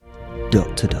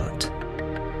Dot to Dot,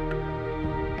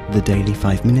 the daily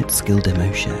 5-minute skill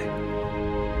demo show.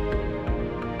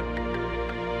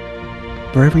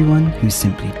 For everyone who's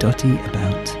simply dotty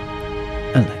about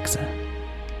Alexa.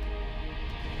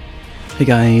 Hey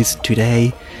guys,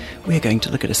 today we're going to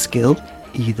look at a skill,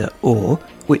 either or,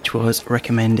 which was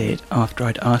recommended after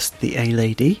I'd asked the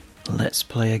A-lady, let's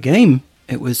play a game.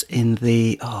 It was in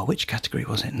the, which category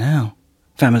was it now?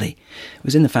 Family. It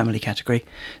was in the family category.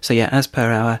 So yeah, as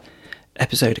per our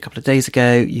episode a couple of days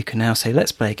ago, you can now say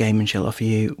let's play a game and she'll offer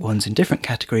you ones in different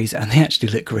categories and they actually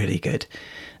look really good.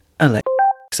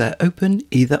 Alexa, open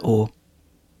either or.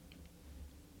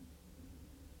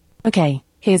 Okay,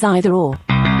 here's either or.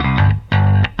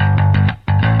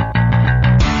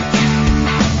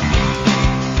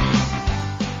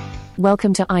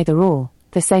 Welcome to Either Or,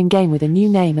 the same game with a new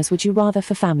name as Would You Rather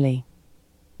for family.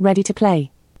 Ready to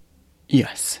play?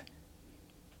 Yes.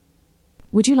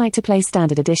 Would you like to play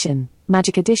Standard Edition,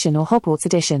 Magic Edition or Hogwarts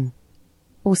Edition?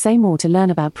 Or say more to learn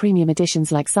about premium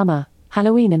editions like Summer,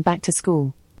 Halloween and Back to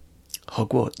School?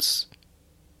 Hogwarts.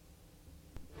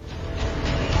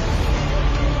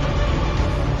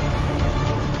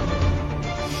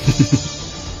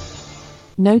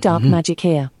 No dark magic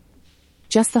here.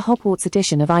 Just the Hogwarts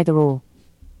edition of Either Or.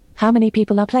 How many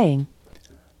people are playing?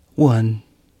 1.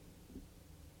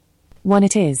 1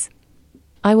 it is.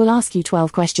 I will ask you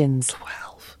 12 questions.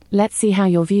 12. Let's see how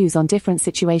your views on different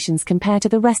situations compare to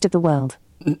the rest of the world.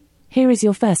 Here is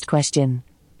your first question.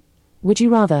 Would you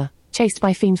rather, chased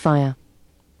by Fiendfire?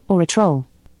 Or a troll?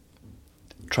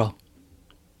 Troll.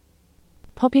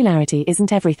 Popularity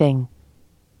isn't everything.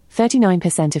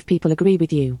 39% of people agree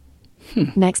with you.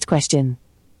 Next question.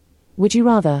 Would you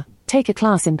rather, take a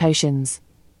class in potions?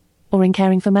 Or in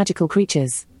caring for magical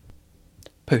creatures?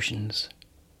 Potions.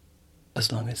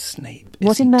 As long as Snape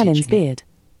What in isn't Merlin's teaching it. beard?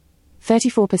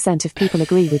 34% of people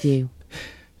agree with you.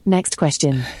 Next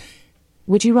question.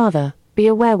 Would you rather, be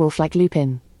a werewolf like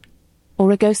Lupin?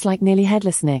 Or a ghost like Nearly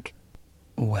Headless Nick?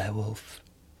 Werewolf.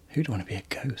 Who'd want to be a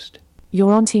ghost?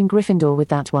 You're on Team Gryffindor with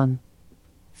that one.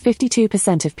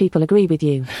 52% of people agree with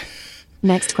you.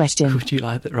 Next question. Would you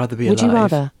rather be Would alive? you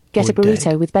rather get or a burrito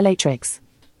dead? with Bellatrix?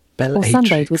 Or Bellatrix.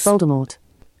 sunbathe with Voldemort?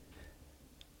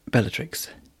 Bellatrix.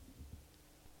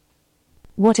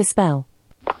 What a spell.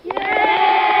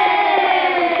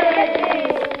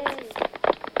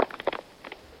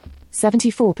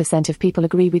 74% of people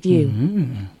agree with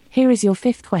you. Here is your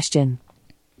fifth question.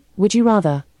 Would you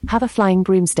rather have a flying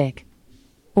broomstick?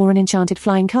 Or an enchanted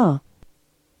flying car?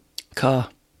 Car.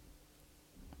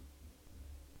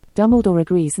 Dumbledore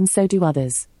agrees and so do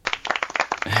others.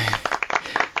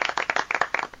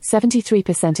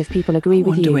 73% of people agree I with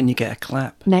wonder you. when you get a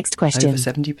clap. Next question. Over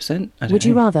 70%? I don't Would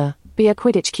you know. rather be a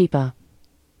Quidditch keeper?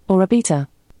 Or a beater?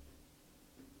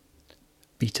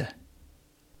 Beater.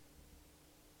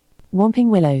 Whomping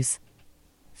Willows.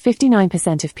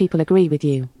 59% of people agree with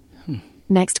you.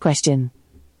 Next question.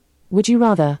 Would you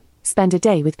rather spend a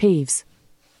day with Peeves?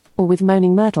 Or with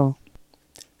Moaning Myrtle?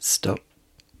 Stop.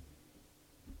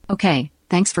 Okay,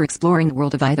 thanks for exploring the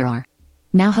world of Either Or.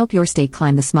 Now help your state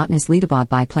climb the smartness leaderboard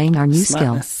by playing our new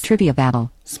Smartness. skill, Trivia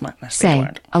Battle. Smartness. Say,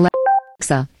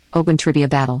 Alexa, open Trivia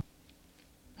Battle.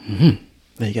 There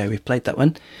you go, we've played that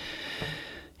one.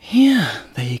 Yeah,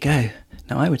 there you go.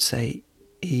 Now I would say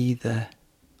either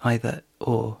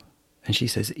or, and she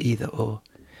says either or.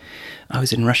 I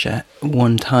was in Russia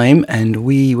one time and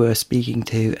we were speaking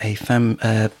to a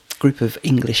group of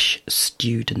English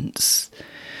students,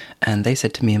 and they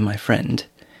said to me and my friend,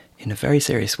 in a very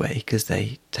serious way, because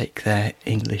they take their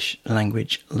English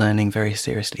language learning very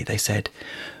seriously, they said,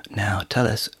 now tell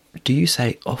us, do you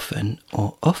say often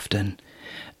or often?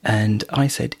 And I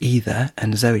said either,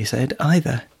 and Zoe said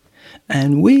either.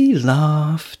 And we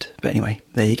laughed. But anyway,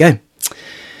 there you go.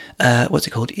 What's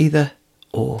it called? Either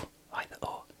or. Either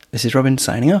or. This is Robin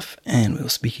signing off, and we'll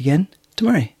speak again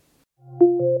tomorrow.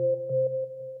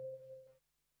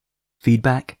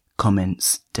 Feedback,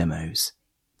 comments, demos.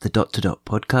 The Dot to Dot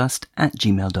podcast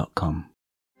 @gmail.com.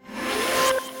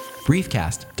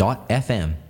 Briefcast.fm